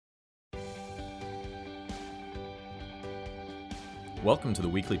Welcome to the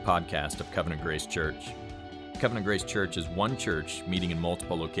weekly podcast of Covenant Grace Church. Covenant Grace Church is one church meeting in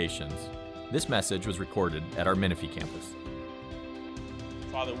multiple locations. This message was recorded at our Menifee campus.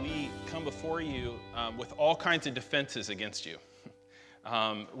 Father, we come before you with all kinds of defenses against you.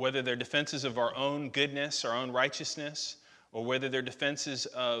 Whether they're defenses of our own goodness, our own righteousness, or whether they're defenses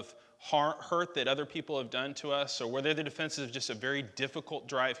of hurt that other people have done to us, or whether they're defenses of just a very difficult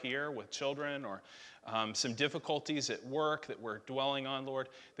drive here with children, or some difficulties at work that we're dwelling on, Lord.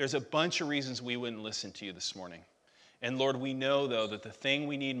 There's a bunch of reasons we wouldn't listen to you this morning. And Lord, we know, though, that the thing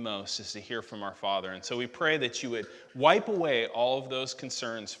we need most is to hear from our Father. And so we pray that you would wipe away all of those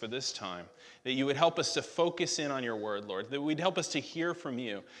concerns for this time, that you would help us to focus in on your word, Lord, that would help us to hear from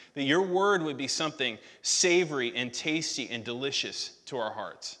you, that your word would be something savory and tasty and delicious to our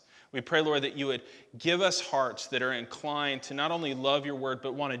hearts. We pray, Lord, that you would give us hearts that are inclined to not only love your word,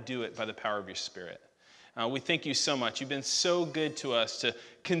 but want to do it by the power of your Spirit. We thank you so much. You've been so good to us to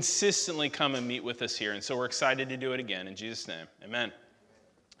consistently come and meet with us here. And so we're excited to do it again. In Jesus' name, amen.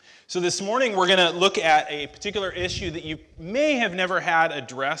 So this morning we're going to look at a particular issue that you may have never had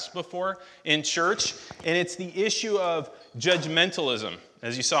addressed before in church. And it's the issue of judgmentalism,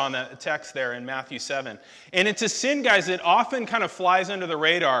 as you saw in that text there in Matthew 7. And it's a sin, guys, that often kind of flies under the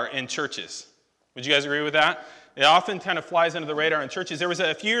radar in churches. Would you guys agree with that? It often kind of flies under the radar in churches.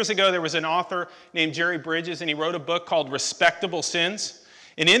 A few years ago, there was an author named Jerry Bridges, and he wrote a book called Respectable Sins.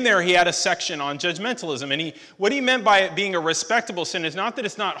 And in there, he had a section on judgmentalism. And what he meant by it being a respectable sin is not that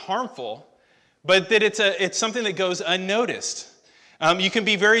it's not harmful, but that it's something that goes unnoticed. You can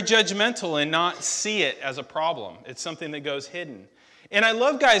be very judgmental and not see it as a problem. It's something that goes hidden. And I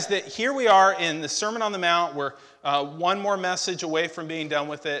love, guys, that here we are in the Sermon on the Mount. We're one more message away from being done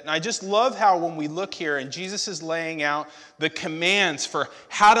with it. And I just love how when we look here and Jesus is laying out the commands for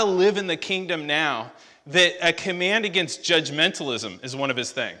how to live in the kingdom now, that a command against judgmentalism is one of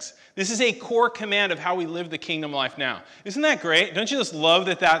his things. This is a core command of how we live the kingdom life now. Isn't that great? Don't you just love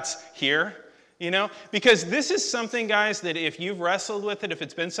that that's here? You know, because this is something, guys, that if you've wrestled with it, if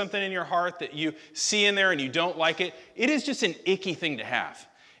it's been something in your heart that you see in there and you don't like it, it is just an icky thing to have.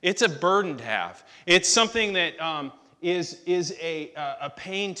 It's a burden to have. It's something that is a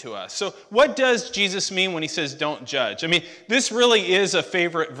pain to us. So what does Jesus mean when he says don't judge? I mean, this really is a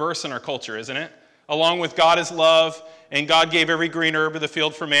favorite verse in our culture, isn't it? Along with God is love and God gave every green herb of the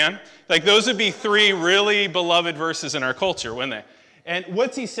field for man. Like those would be three really beloved verses in our culture, wouldn't they? And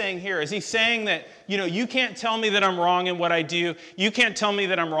what's he saying here? Is he saying that, you can't tell me that I'm wrong in what I do. You can't tell me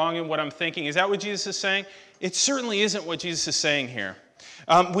that I'm wrong in what I'm thinking. Is that what Jesus is saying? It certainly isn't what Jesus is saying here.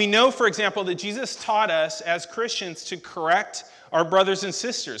 We know, for example, that Jesus taught us as Christians to correct our brothers and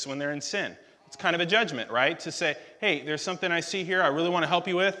sisters when they're in sin. It's kind of a judgment, right? To say, hey, there's something I see here I really want to help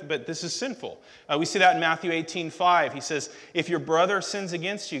you with, but this is sinful. We see that in Matthew 18:5. He says, if your brother sins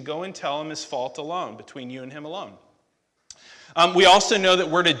against you, go and tell him his fault alone, between you and him alone. We also know that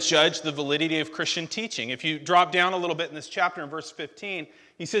we're to judge the validity of Christian teaching. If you drop down a little bit in this chapter in verse 15,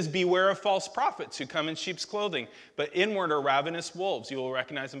 he says, beware of false prophets who come in sheep's clothing, but inward are ravenous wolves. You will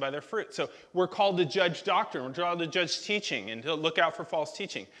recognize them by their fruit. So we're called to judge doctrine. We're called to judge teaching and to look out for false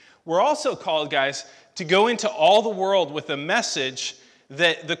teaching. We're also called, guys, to go into all the world with a message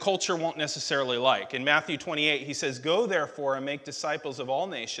that the culture won't necessarily like. In Matthew 28, he says, go therefore and make disciples of all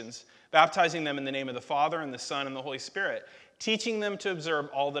nations, baptizing them in the name of the Father and the Son and the Holy Spirit, teaching them to observe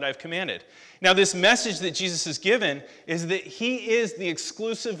all that I've commanded. Now, this message that Jesus has given is that he is the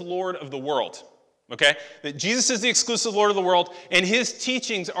exclusive Lord of the world, okay? That Jesus is the exclusive Lord of the world, and his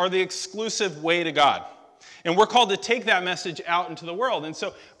teachings are the exclusive way to God. And we're called to take that message out into the world. And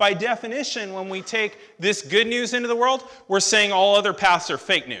so, by definition, when we take this good news into the world, we're saying all other paths are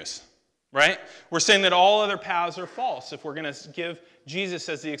fake news, right? We're saying that all other paths are false if we're going to give Jesus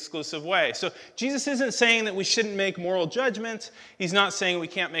as the exclusive way. So Jesus isn't saying that we shouldn't make moral judgments. He's not saying we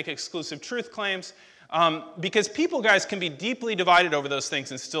can't make exclusive truth claims, because people, guys, can be deeply divided over those things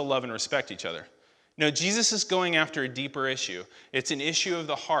and still love and respect each other. No, Jesus is going after a deeper issue. It's an issue of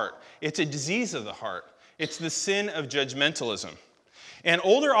the heart. It's a disease of the heart. It's the sin of judgmentalism. And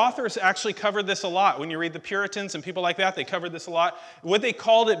older authors actually covered this a lot. When you read the Puritans and people like that, they covered this a lot. What they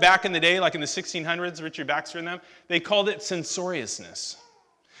called it back in the day, like in the 1600s, Richard Baxter and them, they called it censoriousness,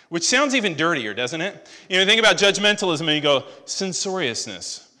 which sounds even dirtier, doesn't it? Think about judgmentalism and you go,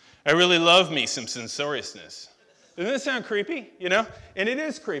 censoriousness. I really love me some censoriousness. Doesn't that sound creepy? And it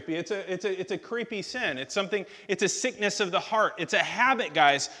is creepy. It's a creepy sin. It's a sickness of the heart. It's a habit,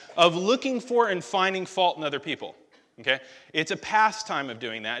 guys, of looking for and finding fault in other people. Okay? It's a pastime of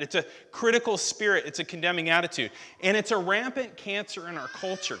doing that. It's a critical spirit. It's a condemning attitude. And it's a rampant cancer in our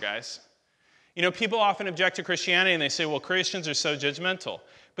culture, guys. You know, people often object to Christianity and they say, well, Christians are so judgmental.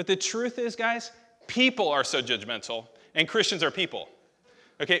 But the truth is, guys, people are so judgmental and Christians are people.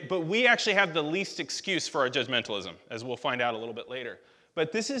 Okay, but we actually have the least excuse for our judgmentalism, as we'll find out a little bit later.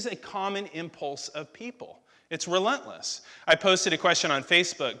 But this is a common impulse of people. It's relentless. I posted a question on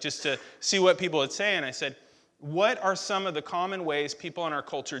Facebook just to see what people would say, and I said, what are some of the common ways people in our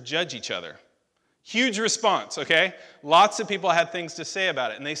culture judge each other? Huge response, okay? Lots of people had things to say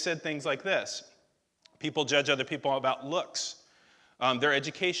about it, and they said things like this. People judge other people about looks, their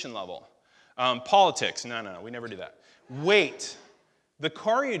education level, politics. No, we never do that. Weight, the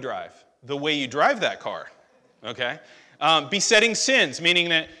car you drive, the way you drive that car, okay? Besetting sins, meaning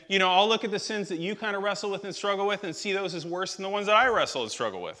that, I'll look at the sins that you kind of wrestle with and struggle with and see those as worse than the ones that I wrestle and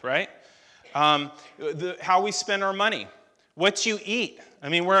struggle with, right? How we spend our money, what you eat. I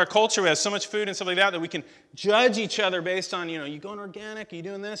mean, we're a culture, we have so much food and stuff like that we can judge each other based on, you going organic, are you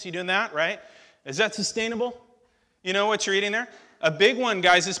doing this, are you doing that, right? Is that sustainable? You know what you're eating there? A big one,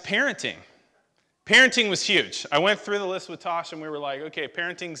 guys, is parenting. Parenting was huge. I went through the list with Tosh and we were like, okay,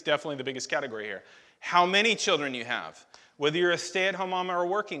 parenting's definitely the biggest category here. How many children you have, whether you're a stay-at-home mom or a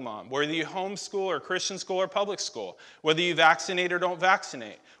working mom, whether you homeschool or Christian school or public school, whether you vaccinate or don't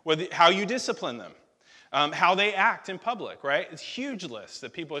vaccinate, how you discipline them, how they act in public, right? It's a huge list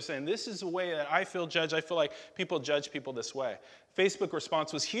that people are saying, this is a way that I feel judged. I feel like people judge people this way. Facebook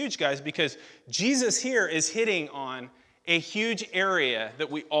response was huge, guys, because Jesus here is hitting on a huge area that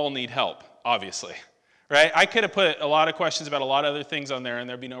we all need help, obviously, right? I could have put a lot of questions about a lot of other things on there and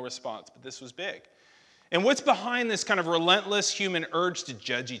there'd be no response, but this was big. And what's behind this kind of relentless human urge to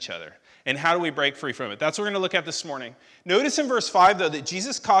judge each other? And how do we break free from it? That's what we're going to look at this morning. Notice in verse 5, though, that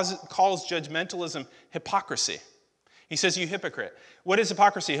Jesus calls judgmentalism hypocrisy. He says, you hypocrite. What is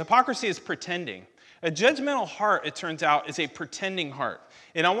hypocrisy? Hypocrisy is pretending. A judgmental heart, it turns out, is a pretending heart.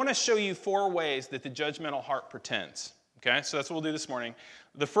 And I want to show you 4 ways that the judgmental heart pretends. Okay, so that's what we'll do this morning.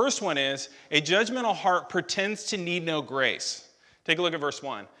 The first one is, a judgmental heart pretends to need no grace. Take a look at verse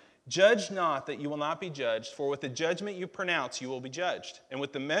 1. Judge not that you will not be judged, for with the judgment you pronounce, you will be judged. And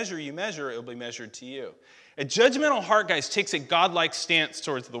with the measure you measure, it will be measured to you. A judgmental heart, guys, takes a godlike stance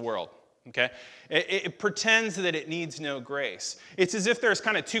towards the world. Okay? It pretends that it needs no grace. It's as if there's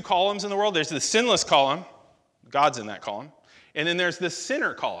kind of 2 columns in the world. There's the sinless column. God's in that column. And then there's the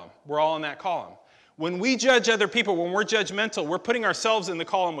sinner column. We're all in that column. When we judge other people, when we're judgmental, we're putting ourselves in the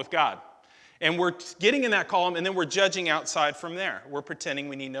column with God. And we're getting in that column, and then we're judging outside from there. We're pretending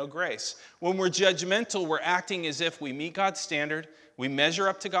we need no grace. When we're judgmental, we're acting as if we meet God's standard, we measure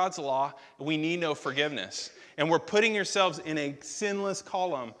up to God's law, and we need no forgiveness. And we're putting yourselves in a sinless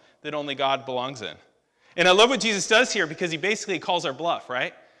column that only God belongs in. And I love what Jesus does here because he basically calls our bluff,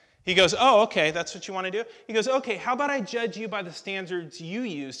 right? He goes, oh, okay, that's what you want to do? He goes, okay, how about I judge you by the standards you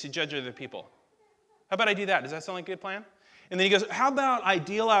use to judge other people? How about I do that? Does that sound like a good plan? And then he goes, how about I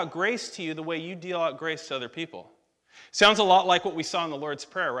deal out grace to you the way you deal out grace to other people? Sounds a lot like what we saw in the Lord's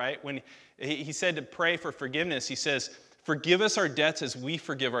Prayer, right? When he said to pray for forgiveness, he says, forgive us our debts as we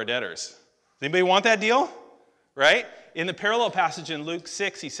forgive our debtors. Does anybody want that deal? Right? In the parallel passage in Luke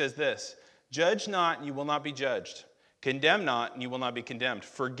 6, he says this, judge not, and you will not be judged. Condemn not, and you will not be condemned.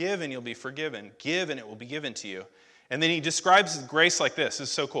 Forgive, and you'll be forgiven. Give, and it will be given to you. And then he describes grace like this. This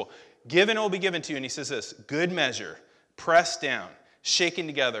is so cool. Give, and it will be given to you. And he says this, good measure, pressed down, shaken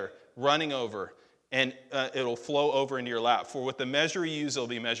together, running over, and it'll flow over into your lap. For with the measure you use, it'll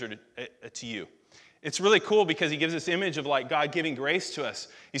be measured to you. It's really cool because he gives this image of like God giving grace to us.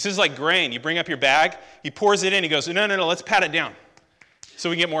 He says like grain. You bring up your bag, he pours it in, he goes, no, let's pat it down so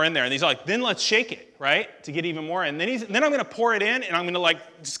we get more in there. And he's like, then let's shake it, right, to get even more in. Then I'm going to pour it in, and I'm going to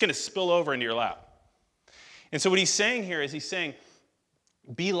just going to spill over into your lap. And so what he's saying here is he's saying,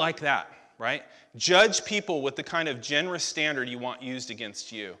 be like that, right? Judge people with the kind of generous standard you want used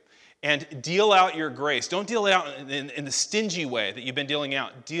against you. And deal out your grace. Don't deal it out in the stingy way that you've been dealing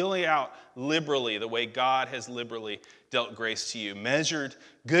out. Deal it out liberally, the way God has liberally dealt grace to you. Measured,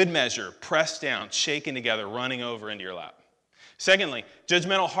 good measure, pressed down, shaken together, running over into your lap. Secondly,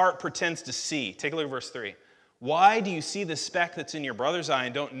 judgmental heart pretends to see. Take a look at verse 3. Why do you see the speck that's in your brother's eye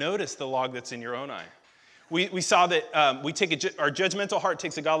and don't notice the log that's in your own eye? We saw that our judgmental heart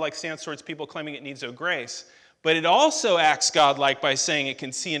takes a godlike stance towards people claiming it needs no grace. But it also acts godlike by saying it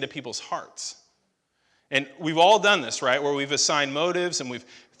can see into people's hearts. And we've all done this, right? Where we've assigned motives and we've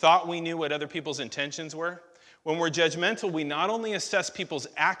thought we knew what other people's intentions were. When we're judgmental, we not only assess people's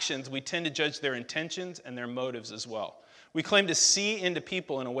actions, we tend to judge their intentions and their motives as well. We claim to see into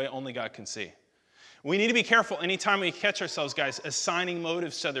people in a way only God can see. We need to be careful anytime we catch ourselves, guys, assigning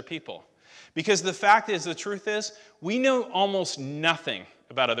motives to other people. Because the fact is, the truth is, we know almost nothing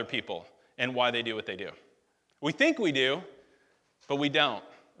about other people and why they do what they do. We think we do, but we don't.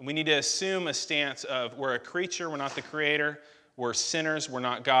 We need to assume a stance of we're a creature, we're not the creator, we're sinners, we're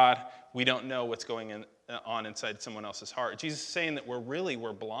not God, we don't know what's going on inside someone else's heart. Jesus is saying that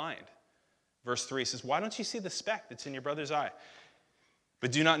we're blind. Verse 3 says, why don't you see the speck that's in your brother's eye,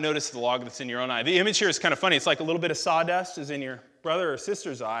 but do not notice the log that's in your own eye? The image here is kind of funny. It's like a little bit of sawdust is in your brother or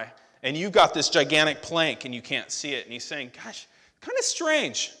sister's eye, and you've got this gigantic plank and you can't see it. And he's saying, gosh, kind of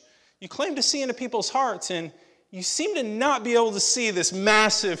strange. You claim to see into people's hearts, and you seem to not be able to see this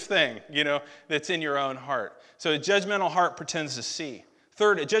massive thing, that's in your own heart. So a judgmental heart pretends to see.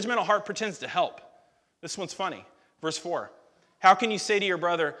 Third, a judgmental heart pretends to help. This one's funny. Verse 4. How can you say to your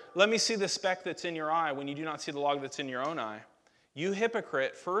brother, let me see the speck that's in your eye when you do not see the log that's in your own eye? You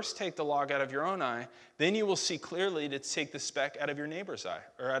hypocrite, first take the log out of your own eye, then you will see clearly to take the speck out of your neighbor's eye,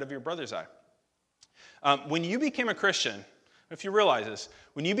 or out of your brother's eye. When you became a Christian, if you realize this,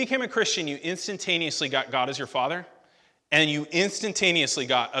 when you became a Christian, you instantaneously got God as your father, and you instantaneously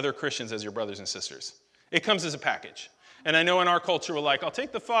got other Christians as your brothers and sisters. It comes as a package. And I know in our culture, we're like, I'll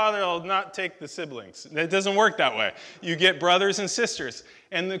take the father, I'll not take the siblings. It doesn't work that way. You get brothers and sisters.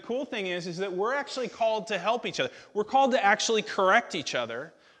 And the cool thing is that we're actually called to help each other. We're called to actually correct each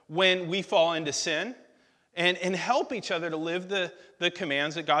other when we fall into sin and help each other to live the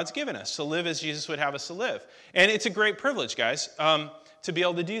commands that God's given us, to live as Jesus would have us to live. And it's a great privilege, guys, to be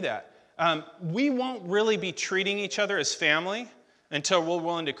able to do that. We won't really be treating each other as family until we're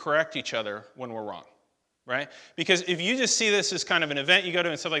willing to correct each other when we're wrong. Right? Because if you just see this as kind of an event you go to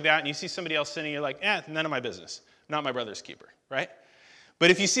and stuff like that, and you see somebody else sinning, you're like, none of my business. Not my brother's keeper, right? But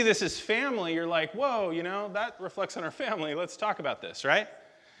if you see this as family, you're like, whoa, that reflects on our family. Let's talk about this, right?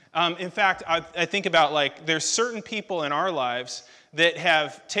 In fact, I think about there's certain people in our lives that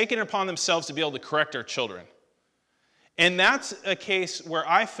have taken it upon themselves to be able to correct our children. And that's a case where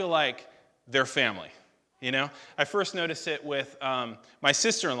I feel like they're family. I first noticed it with my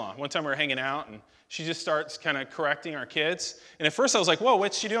sister-in-law. One time we were hanging out, and she just starts kind of correcting our kids. And at first I was like, whoa,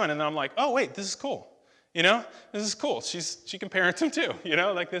 what's she doing? And then I'm like, oh, wait, this is cool. This is cool. She can parent them too.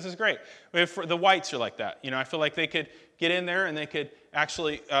 This is great. The Whites are like that. I feel like they could get in there and they could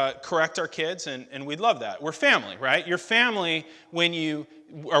actually correct our kids, and we'd love that. We're family, right? You're family when you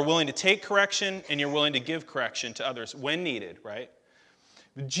are willing to take correction and you're willing to give correction to others when needed, right?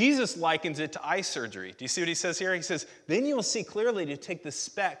 Jesus likens it to eye surgery. Do you see what he says here? He says, then you will see clearly to take the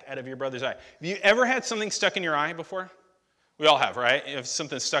speck out of your brother's eye. Have you ever had something stuck in your eye before? We all have, right? If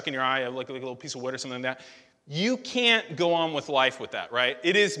something's stuck in your eye, like a little piece of wood or something like that, you can't go on with life with that, right?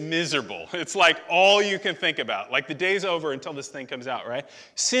 It is miserable. It's like all you can think about. Like the day's over until this thing comes out, right?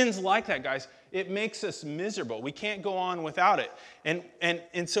 Sin's like that, guys. It makes us miserable. We can't go on without it.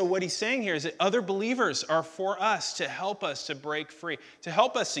 And so what he's saying here is that other believers are for us to help us to break free, to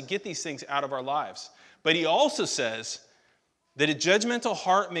help us to get these things out of our lives. But he also says that a judgmental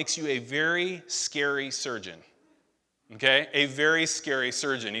heart makes you a very scary surgeon. Okay? A very scary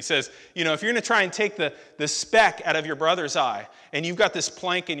surgeon. He says, if you're going to try and take the speck out of your brother's eye, and you've got this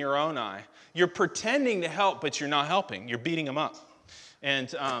plank in your own eye, you're pretending to help, but you're not helping. You're beating him up.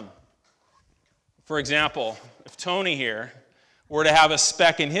 And for example, if Tony here were to have a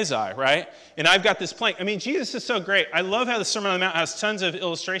speck in his eye, right? And I've got this plank. Jesus is so great. I love how the Sermon on the Mount has tons of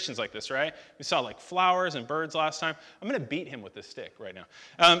illustrations like this, right? We saw flowers and birds last time. I'm going to beat him with this stick right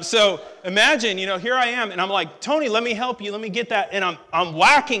now. So imagine, here I am, and I'm like, Tony, let me help you. Let me get that. And I'm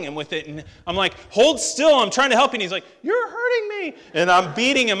whacking him with it. And I'm like, hold still. I'm trying to help you. And he's like, you're hurting me. And I'm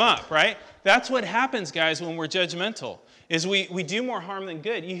beating him up, right? That's what happens, guys, when we're judgmental, is we do more harm than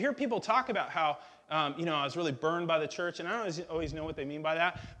good. You hear people talk about how, I was really burned by the church, and I don't always know what they mean by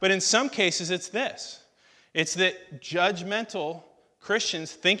that. But in some cases, it's this. It's that judgmental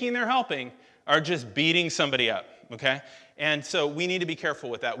Christians, thinking they're helping, are just beating somebody up, okay? And so we need to be careful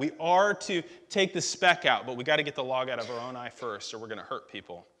with that. We are to take the speck out, but we got to get the log out of our own eye first, or we're going to hurt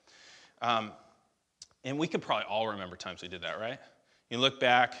people. And we could probably all remember times we did that, right? You look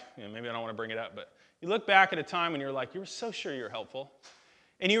back, maybe I don't want to bring it up, but you look back at a time when you're like, you were so sure you were helpful.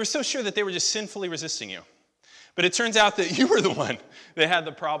 And you were so sure that they were just sinfully resisting you. But it turns out that you were the one that had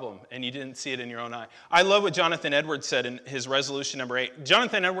the problem, and you didn't see it in your own eye. I love what Jonathan Edwards said in his resolution number 8.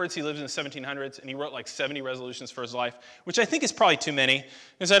 Jonathan Edwards, he lives in the 1700s, and he wrote 70 resolutions for his life, which I think is probably too many,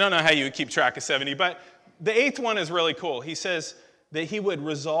 because I don't know how you would keep track of 70. But the 8th one is really cool. He says that he would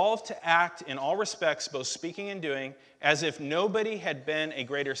resolve to act in all respects, both speaking and doing, as if nobody had been a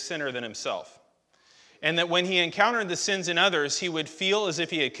greater sinner than himself. And that when he encountered the sins in others, he would feel as if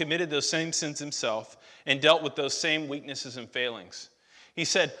he had committed those same sins himself and dealt with those same weaknesses and failings. He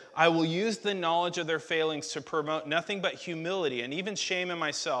said, I will use the knowledge of their failings to promote nothing but humility and even shame in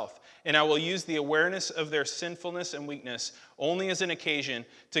myself, and I will use the awareness of their sinfulness and weakness only as an occasion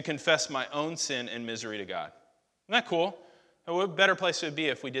to confess my own sin and misery to God. Isn't that cool? What better place it would be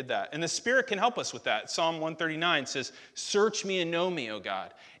if we did that? And the Spirit can help us with that. Psalm 139 says, "Search me and know me, O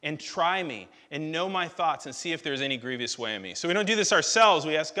God, and try me and know my thoughts and see if there's any grievous way in me." So we don't do this ourselves.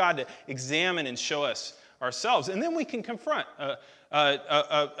 We ask God to examine and show us ourselves. And then we can confront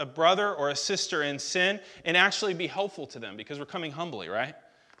a brother or a sister in sin and actually be helpful to them because we're coming humbly, right?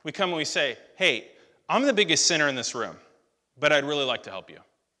 We come and we say, "Hey, I'm the biggest sinner in this room, but I'd really like to help you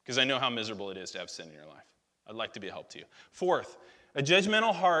because I know how miserable it is to have sin in your life. I'd like to be a help to you." Fourth, a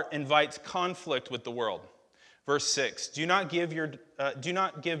judgmental heart invites conflict with the world. Verse 6, do not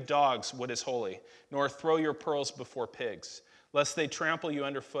give dogs what is holy, nor throw your pearls before pigs, lest they trample you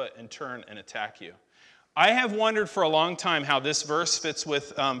underfoot and turn and attack you. I have wondered for a long time how this verse fits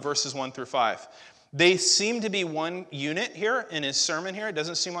with verses 1 through 5. They seem to be one unit here in his sermon here. It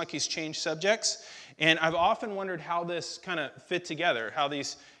doesn't seem like he's changed subjects. And I've often wondered how this kind of fit together, how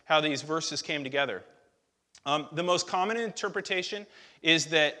these verses came together. The most common interpretation is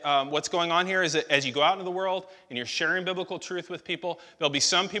that what's going on here is that as you go out into the world and you're sharing biblical truth with people, there'll be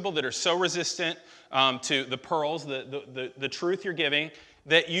some people that are so resistant to the pearls, the truth you're giving,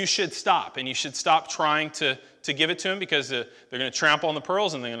 that you should stop. And you should stop trying to give it to them because they're going to trample on the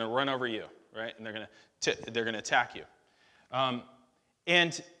pearls and they're going to run over you, right? And they're going to attack you.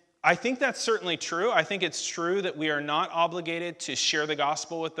 And I think that's certainly true. I think it's true that we are not obligated to share the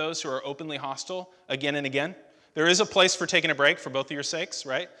gospel with those who are openly hostile again and again. There is a place for taking a break for both of your sakes,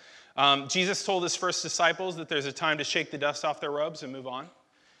 right? Jesus told his first disciples that there's a time to shake the dust off their robes and move on.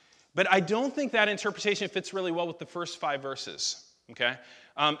 But I don't think that interpretation fits really well with the first 5 verses, okay?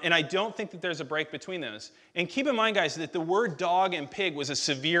 And I don't think that there's a break between those. And keep in mind, guys, that the word dog and pig was a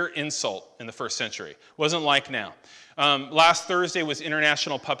severe insult in the first century. It wasn't like now. Last Thursday was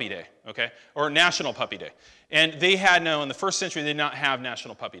International Puppy Day, okay? Or National Puppy Day. And in the first century, they did not have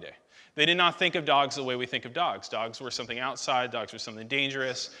National Puppy Day. They did not think of dogs the way we think of dogs. Dogs were something outside. Dogs were something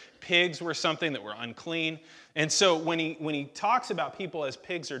dangerous. Pigs were something that were unclean. And so when he talks about people as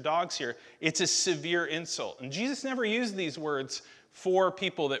pigs or dogs here, it's a severe insult. And Jesus never used these words for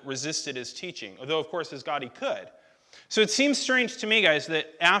people that resisted his teaching, although, of course, as God, he could. So it seems strange to me, guys,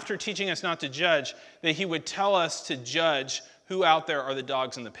 that after teaching us not to judge, that he would tell us to judge who out there are the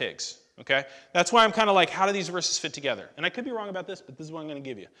dogs and the pigs, okay? That's why I'm kind of like, how do these verses fit together? And I could be wrong about this, but this is what I'm going to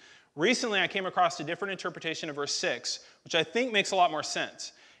give you. Recently, I came across a different interpretation of verse 6, which I think makes a lot more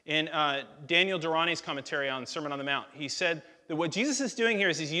sense. In Daniel Durrani's commentary on Sermon on the Mount, he said that what Jesus is doing here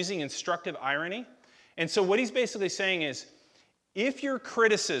is he's using instructive irony. And so what he's basically saying is, if you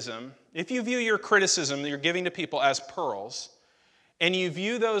view your criticism that you're giving to people as pearls, and you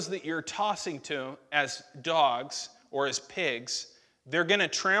view those that you're tossing to as dogs or as pigs, they're going to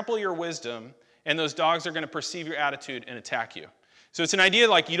trample your wisdom, and those dogs are going to perceive your attitude and attack you. So it's an idea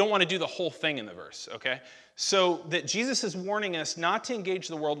like you don't want to do the whole thing in the verse, okay? So that Jesus is warning us not to engage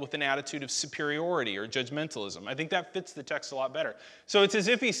the world with an attitude of superiority or judgmentalism. I think that fits the text a lot better. So it's as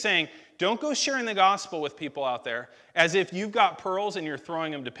if he's saying, don't go sharing the gospel with people out there as if you've got pearls and you're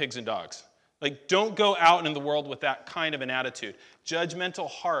throwing them to pigs and dogs. Like, don't go out in the world with that kind of an attitude. Judgmental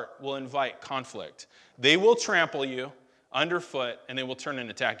heart will invite conflict. They will trample you underfoot and they will turn and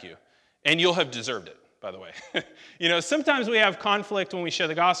attack you. And you'll have deserved it, by the way. Sometimes we have conflict when we share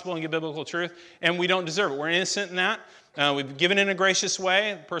the gospel and give biblical truth, and we don't deserve it. We're innocent in that. We've given it in a gracious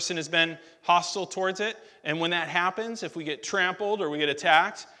way. The person has been hostile towards it. And when that happens, if we get trampled or we get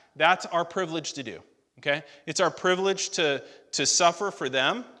attacked, that's our privilege to do. Okay? It's our privilege to suffer for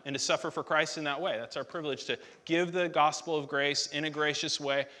them and to suffer for Christ in that way. That's our privilege to give the gospel of grace in a gracious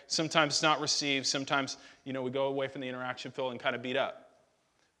way. Sometimes it's not received. Sometimes, we go away from the interaction feeling kind of beat up.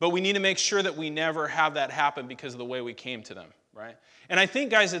 But we need to make sure that we never have that happen because of the way we came to them, right? And I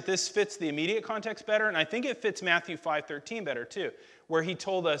think, guys, that this fits the immediate context better, and I think it fits Matthew 5:13 better too, where he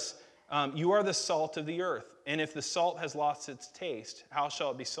told us, you are the salt of the earth, and if the salt has lost its taste, how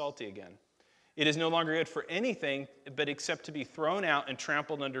shall it be salty again? It is no longer good for anything but except to be thrown out and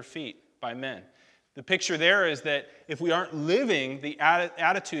trampled under feet by men. The picture there is that if we aren't living the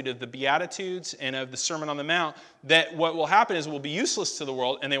attitude of the Beatitudes and of the Sermon on the Mount, that what will happen is we'll be useless to the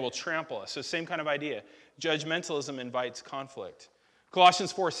world and they will trample us. So same kind of idea. Judgmentalism invites conflict.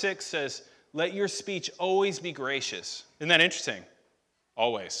 Colossians 4:6 says, let your speech always be gracious. Isn't that interesting?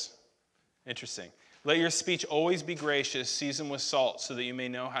 Always. Interesting. Let your speech always be gracious, seasoned with salt, so that you may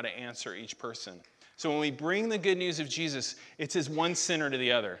know how to answer each person. So when we bring the good news of Jesus, it's as one sinner to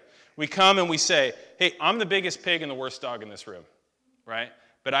the other. We come and we say, hey, I'm the biggest pig and the worst dog in this room, right?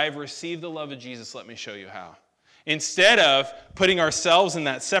 But I have received the love of Jesus. Let me show you how. Instead of putting ourselves in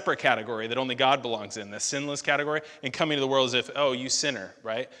that separate category that only God belongs in, the sinless category, and coming to the world as if, oh, you sinner,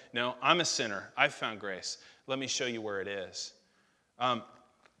 right? No, I'm a sinner. I've found grace. Let me show you where it is.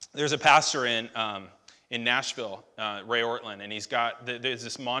 There's a pastor in Nashville, Ray Ortland, and there's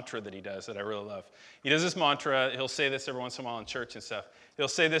this mantra that he does that I really love. He does this mantra. He'll say this every once in a while in church and stuff. He'll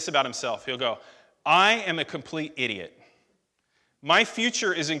say this about himself. He'll go, I am a complete idiot. My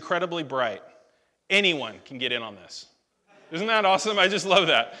future is incredibly bright. Anyone can get in on this. Isn't that awesome? I just love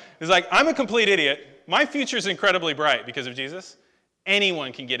that. It's like, I'm a complete idiot. My future is incredibly bright because of Jesus.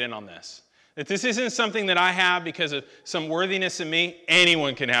 Anyone can get in on this. That this isn't something that I have because of some worthiness in me.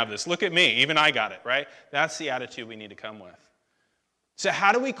 Anyone can have this. Look at me. Even I got it, right? That's the attitude we need to come with. So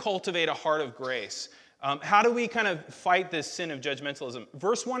how do we cultivate a heart of grace? How do we kind of fight this sin of judgmentalism?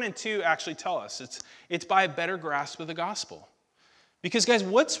 Verse 1 and 2 actually tell us it's by a better grasp of the gospel. Because, guys,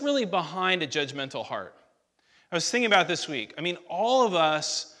 what's really behind a judgmental heart? I was thinking about it this week. I mean, all of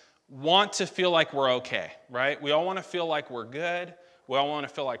us want to feel like we're okay, right? We all want to feel like we're good. We all want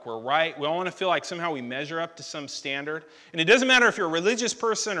to feel like we're right. We all want to feel like somehow we measure up to some standard. And it doesn't matter if you're a religious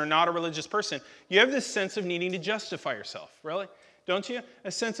person or not a religious person. You have this sense of needing to justify yourself, really? Don't you?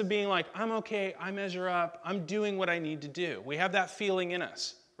 A sense of being like, I'm okay, I measure up, I'm doing what I need to do. We have that feeling in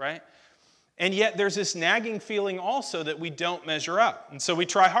us, right? And yet there's this nagging feeling also that we don't measure up. And so we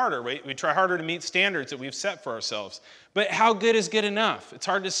try harder. We try harder to meet standards that we've set for ourselves. But how good is good enough? It's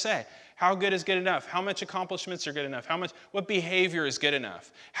hard to say. How good is good enough? How much accomplishments are good enough? What behavior is good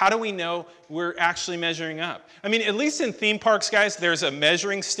enough? How do we know we're actually measuring up? I mean, at least in theme parks, guys, there's a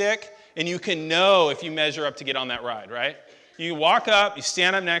measuring stick, and you can know if you measure up to get on that ride, right? You walk up, you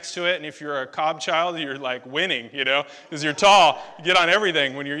stand up next to it, and if you're a Cobb child, you're like winning, because you're tall. You get on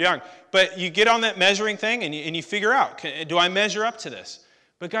everything when you're young. But you get on that measuring thing, and you figure out, do I measure up to this?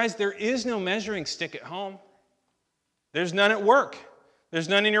 But guys, there is no measuring stick at home. There's none at work. There's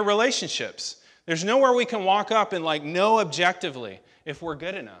none in your relationships. There's nowhere we can walk up and know objectively if we're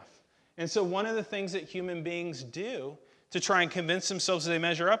good enough. And so one of the things that human beings do to try and convince themselves that they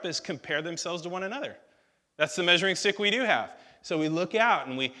measure up is compare themselves to one another. That's the measuring stick we do have. So we look out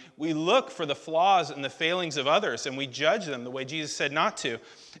and we look for the flaws and the failings of others, and we judge them the way Jesus said not to.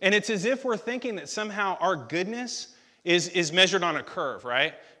 And it's as if we're thinking that somehow our goodness is measured on a curve,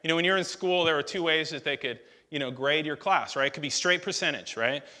 right? When you're in school, there are two ways that they could grade your class, right? It could be straight percentage,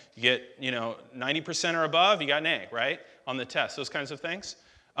 right? You get 90% or above, you got an A, right? On the test, those kinds of things.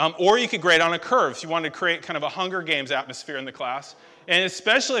 Or you could grade on a curve if you wanted to create kind of a Hunger Games atmosphere in the class. And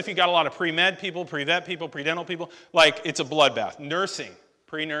especially if you got a lot of pre-med people, pre-vet people, pre-dental people, it's a bloodbath. Nursing,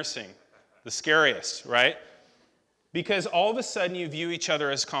 pre-nursing, the scariest, right? Because all of a sudden you view each other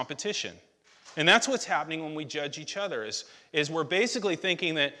as competition. And that's what's happening when we judge each other, is we're basically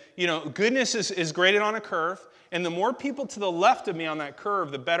thinking that, goodness is graded on a curve, and the more people to the left of me on that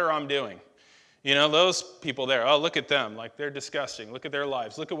curve, the better I'm doing. Those people there, oh, look at them, they're disgusting. Look at their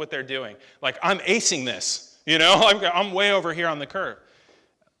lives. Look at what they're doing. I'm acing this. I'm way over here on the curve.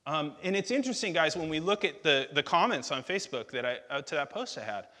 And it's interesting, guys, when we look at the comments on Facebook to that post I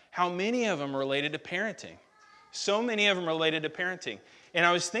had, how many of them related to parenting. So many of them related to parenting. And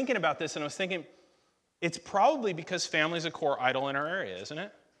I was thinking about this, and I was thinking, it's probably because family is a core idol in our area, isn't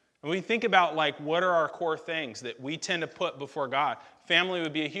it? And we think about, what are our core things that we tend to put before God. Family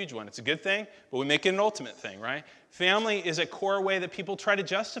would be a huge one. It's a good thing, but we make it an ultimate thing, right? Family is a core way that people try to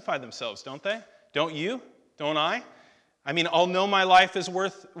justify themselves, don't they? Don't you? Don't I? I mean, I'll know my life is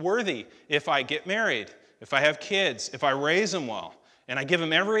worthy if I get married, if I have kids, if I raise them well, and I give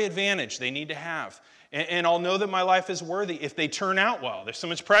them every advantage they need to have. And I'll know that my life is worthy if they turn out well. There's so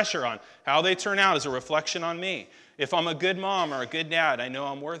much pressure on how they turn out as a reflection on me. If I'm a good mom or a good dad, I know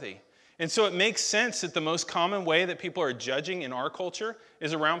I'm worthy. And so it makes sense that the most common way that people are judging in our culture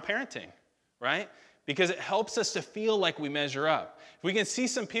is around parenting, right? Because it helps us to feel like we measure up. If we can see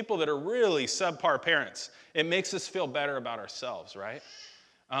some people that are really subpar parents, it makes us feel better about ourselves, right?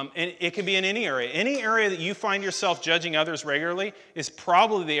 And it can be in any area. Any area that you find yourself judging others regularly is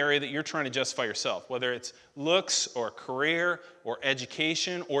probably the area that you're trying to justify yourself, whether it's looks or career or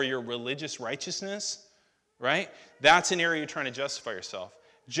education or your religious righteousness, right? That's an area you're trying to justify yourself.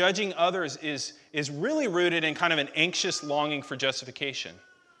 Judging others is really rooted in kind of an anxious longing for justification,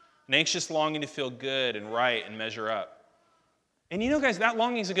 an anxious longing to feel good and right and measure up. And guys, that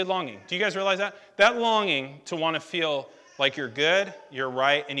longing is a good longing. Do you guys realize that? That longing to want to feel like you're good, you're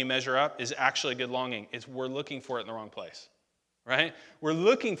right, and you measure up is actually a good longing. We're looking for it in the wrong place, right? We're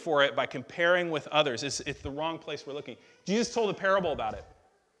looking for it by comparing with others. It's the wrong place we're looking. Jesus told a parable about it.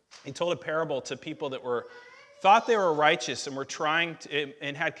 He told a parable to people that thought they were righteous and were trying to,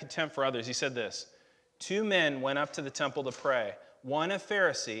 and had contempt for others. He said this, 2 men went up to the temple to pray, one a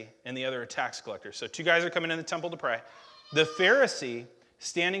Pharisee and the other a tax collector. So 2 guys are coming in the temple to pray. The Pharisee,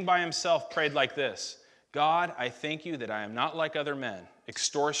 standing by himself, prayed like this: God, I thank you that I am not like other men,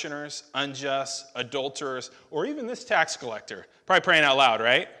 extortioners, unjust, adulterers, or even this tax collector. Probably praying out loud,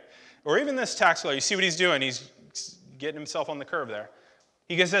 right? Or even this tax collector. You see what he's doing? He's getting himself on the curve there.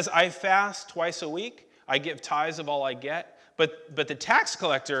 He says, I fast twice a week. I give tithes of all I get. But the tax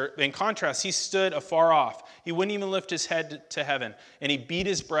collector, in contrast, he stood afar off. He wouldn't even lift his head to heaven. And he beat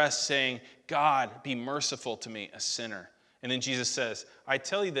his breast, saying, God, be merciful to me, a sinner. And then Jesus says, I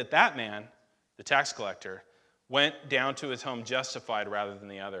tell you that man, the tax collector, went down to his home justified rather than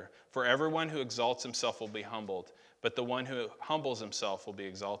the other. For everyone who exalts himself will be humbled, but the one who humbles himself will be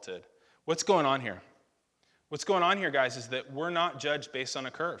exalted. What's going on here? What's going on here, guys, is that we're not judged based on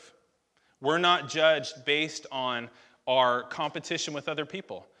a curve. We're not judged based on our competition with other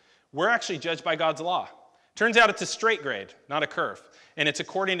people. We're actually judged by God's law. Turns out it's a straight grade, not a curve. And it's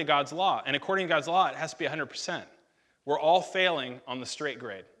according to God's law. And according to God's law, it has to be 100%. We're all failing on the straight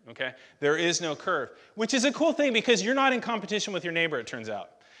grade, okay? There is no curve, which is a cool thing because you're not in competition with your neighbor, it turns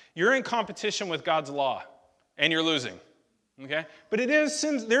out. You're in competition with God's law, and you're losing, okay? But there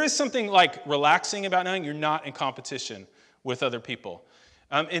is something like relaxing about knowing you're not in competition with other people.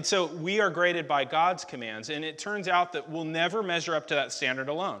 And so we are graded by God's commands, and it turns out that we'll never measure up to that standard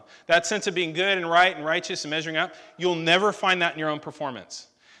alone. That sense of being good and right and righteous and measuring up, you'll never find that in your own performance.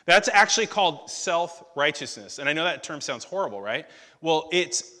 That's actually called self-righteousness. And I know that term sounds horrible, right? Well,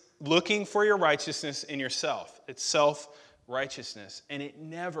 it's looking for your righteousness in yourself. It's self-righteousness, and it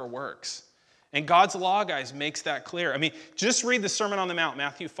never works. And God's law, guys, makes that clear. I mean, just read the Sermon on the Mount,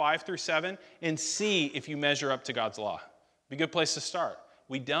 Matthew 5 through 7, and see if you measure up to God's law. Be a good place to start.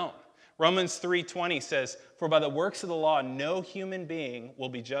 We don't. Romans 3:20 says, for by the works of the law, no human being will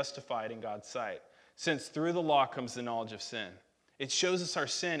be justified in God's sight, since through the law comes the knowledge of sin. It shows us our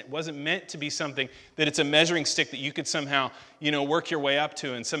sin. It wasn't meant to be something that it's a measuring stick that you could somehow, work your way up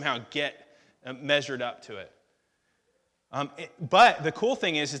to and somehow get measured up to it. But the cool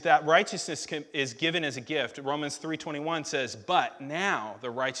thing is that righteousness is given as a gift. Romans 3:21 says, but now the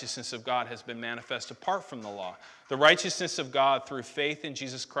righteousness of God has been manifest apart from the law. The righteousness of God through faith in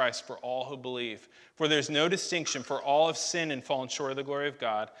Jesus Christ for all who believe. For there's no distinction, for all have sinned and fallen short of the glory of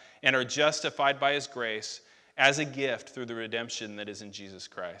God and are justified by his grace as a gift through the redemption that is in Jesus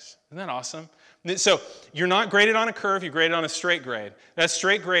Christ. Isn't that awesome? So you're not graded on a curve, you're graded on a straight grade. That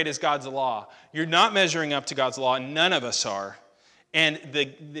straight grade is God's law. You're not measuring up to God's law, and none of us are. And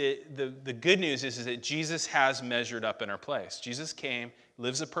the good news is that Jesus has measured up in our place. Jesus came,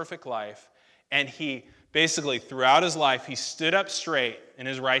 lives a perfect life, and he basically, throughout his life, he stood up straight in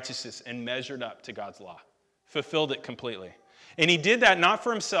his righteousness and measured up to God's law, fulfilled it completely. And he did that not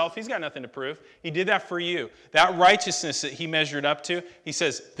for himself. He's got nothing to prove. He did that for you. That righteousness that he measured up to, he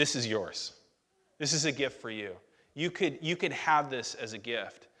says, this is yours. This is a gift for you. You could have this as a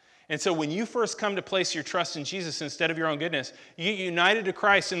gift. And so when you first come to place your trust in Jesus instead of your own goodness, you get united to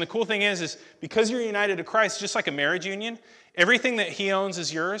Christ. And the cool thing is because you're united to Christ, just like a marriage union, everything that he owns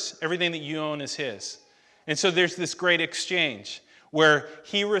is yours. Everything that you own is his. And so there's this great exchange where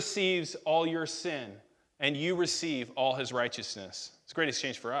he receives all your sin and you receive all his righteousness. It's a great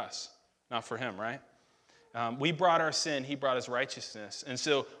exchange for us, not for him, right? We brought our sin, he brought his righteousness. And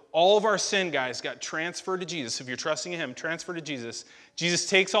so all of our sin, guys, got transferred to Jesus. If you're trusting in him, transferred to Jesus. Jesus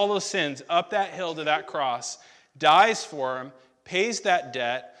takes all those sins up that hill to that cross, dies for them, pays that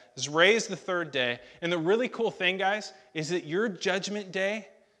debt, is raised the third day. And the really cool thing, guys, is that your judgment day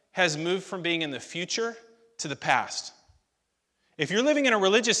has moved from being in the future to the past. If you're living in a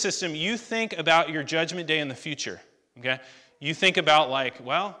religious system, you think about your judgment day in the future, okay? You think about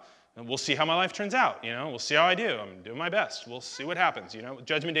we'll see how my life turns out, we'll see how I do. I'm doing my best. We'll see what happens,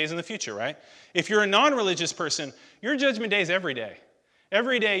 Judgment day is in the future, right? If you're a non-religious person, your judgment day is every day.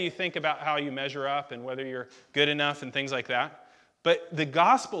 Every day you think about how you measure up and whether you're good enough and things like that. But the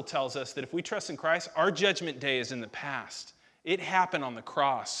gospel tells us that if we trust in Christ, our judgment day is in the past. It happened on the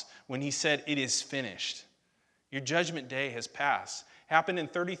cross when he said, it is finished. Your judgment day has passed. Happened in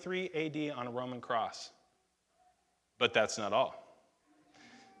 33 AD on a Roman cross. But that's not all.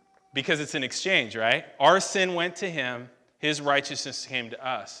 Because it's an exchange, right? Our sin went to him. His righteousness came to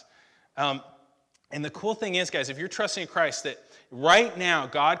us. And the cool thing is, guys, if you're trusting in Christ, that right now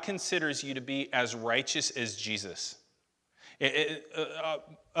God considers you to be as righteous as Jesus.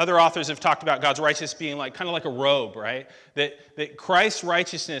 Other authors have talked about God's righteousness being kind of like a robe, right? That Christ's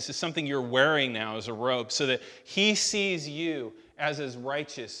righteousness is something you're wearing now as a robe so that he sees you as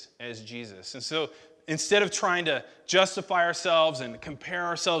righteous as Jesus. And so Instead of trying to justify ourselves and compare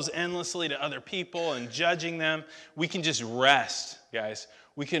ourselves endlessly to other people and judging them, we can just rest, guys.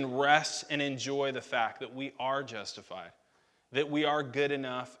 We can rest and enjoy the fact that we are justified, that we are good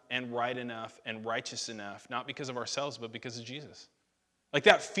enough and righteous enough, not because of ourselves, but because of Jesus. Like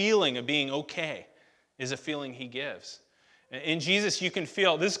that feeling of being okay is a feeling he gives. In Jesus, you can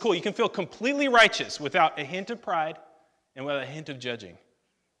feel, this is cool, you can feel completely righteous without a hint of pride and without a hint of judging.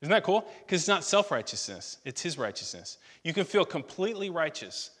 Isn't that cool? Because it's not self-righteousness, it's his righteousness. You can feel completely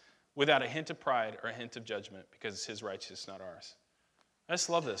righteous without a hint of pride or a hint of judgment because it's his righteousness, not ours. I just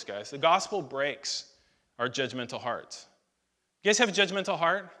love this, guys. The gospel breaks our judgmental hearts. You guys have a judgmental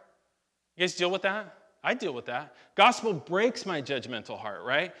heart? You guys deal with that? I deal with that. Gospel breaks my judgmental heart,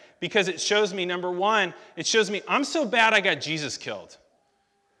 right? Because it shows me, number one, it shows me I'm so bad I got Jesus killed.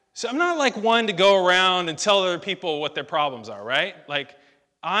 So I'm not like one to go around and tell other people what their problems are, right? Like,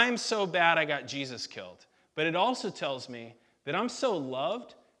 I'm so bad I got Jesus killed. But it also tells me that I'm so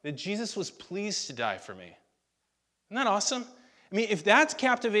loved that Jesus was pleased to die for me. Isn't that awesome? I mean, if that's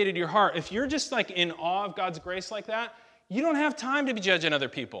captivated your heart, if you're just like in awe of God's grace like that, you don't have time to be judging other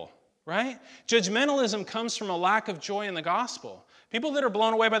people, right? Judgmentalism comes from a lack of joy in the gospel. People that are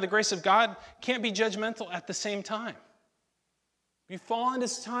blown away by the grace of God can't be judgmental at the same time. If you fall into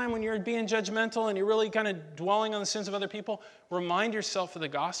this time when you're being judgmental and you're really kind of dwelling on the sins of other people, remind yourself of the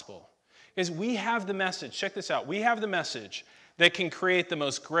gospel. Because we have the message, check this out, we have the message that can create the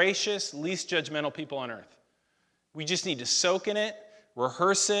most gracious, least judgmental people on earth. We just need to soak in it,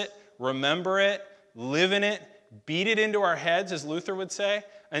 rehearse it, remember it, live in it, beat it into our heads, as Luther would say,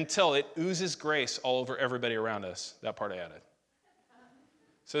 until it oozes grace all over everybody around us. That part I added.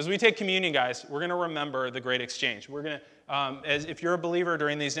 So as we take communion, guys, we're going to remember the great exchange. We're going to, as if you're a believer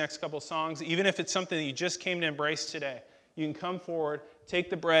during these next couple songs, even if it's something that you just came to embrace today, you can come forward, take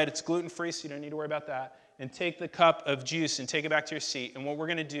the bread. It's gluten-free, so you don't need to worry about that. And take the cup of juice and take it back to your seat. And what we're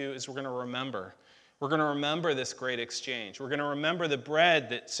going to do is we're going to remember. We're going to remember this great exchange. We're going to remember the bread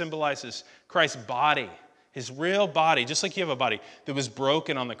that symbolizes Christ's body, his real body, just like you have a body, that was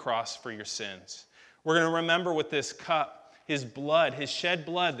broken on the cross for your sins. We're going to remember with this cup, his blood, his shed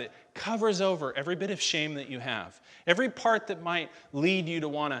blood that covers over every bit of shame that you have. Every part that might lead you to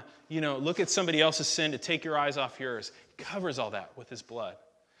want to, look at somebody else's sin to take your eyes off yours. He covers all that with his blood.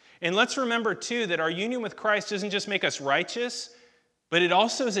 And let's remember, too, that our union with Christ doesn't just make us righteous, but it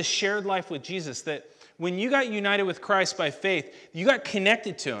also is a shared life with Jesus, that when you got united with Christ by faith, you got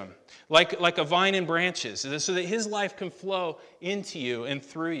connected to him like a vine and branches, so that his life can flow into you and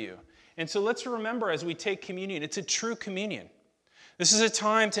through you. And so let's remember as we take communion, it's a true communion. This is a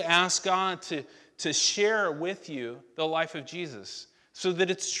time to ask God to share with you the life of Jesus so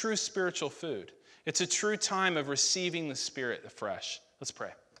that it's true spiritual food. It's a true time of receiving the Spirit afresh. Let's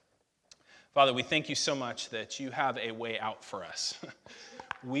pray. Father, we thank you so much that you have a way out for us.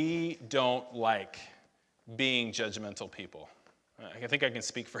 We don't like being judgmental people. I think I can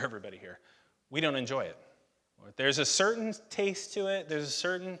speak for everybody here. We don't enjoy it. There's a certain taste to it. There's a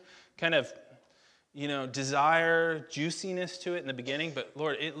certain kind of, desire, juiciness to it in the beginning. But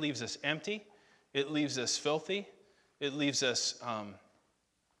Lord, it leaves us empty. It leaves us filthy. It leaves us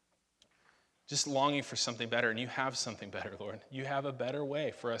just longing for something better. And you have something better, Lord. You have a better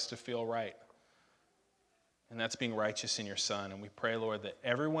way for us to feel right. And that's being righteous in your Son. And we pray, Lord, that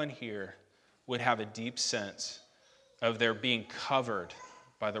everyone here would have a deep sense of their being covered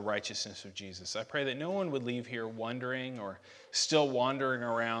by the righteousness of Jesus. I pray that no one would leave here wondering or still wandering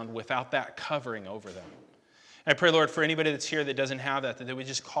around without that covering over them. I pray, Lord, for anybody that's here that doesn't have that they would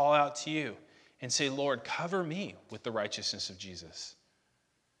just call out to you and say, Lord, cover me with the righteousness of Jesus.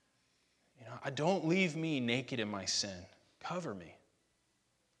 Don't leave me naked in my sin. Cover me.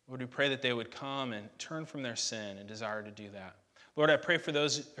 Lord, we pray that they would come and turn from their sin and desire to do that. Lord, I pray for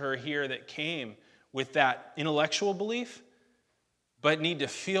those who are here that came with that intellectual belief, but need to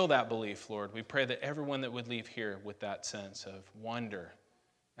feel that belief, Lord. We pray that everyone that would leave here with that sense of wonder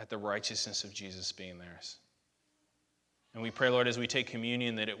at the righteousness of Jesus being theirs. And we pray, Lord, as we take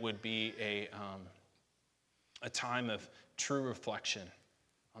communion, that it would be a time of true reflection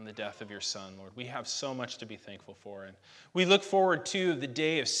on the death of your Son, Lord. We have so much to be thankful for. And we look forward to the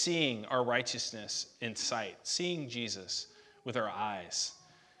day of seeing our righteousness in sight, seeing Jesus with our eyes.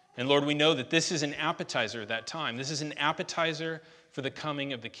 And Lord, we know that this is an appetizer at that time. This is an appetizer for the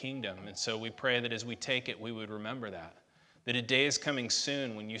coming of the kingdom. And so we pray that as we take it, we would remember that a day is coming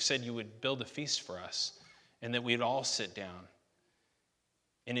soon when you said you would build a feast for us, and that we'd all sit down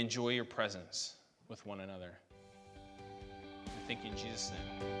and enjoy your presence with one another. We thank you in Jesus'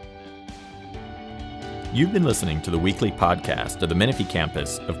 name. Amen. You've been listening to the weekly podcast of the Menifee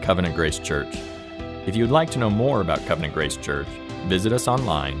campus of Covenant Grace Church. If you would like to know more about Covenant Grace Church, visit us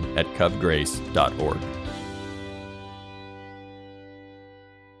online at covgrace.org.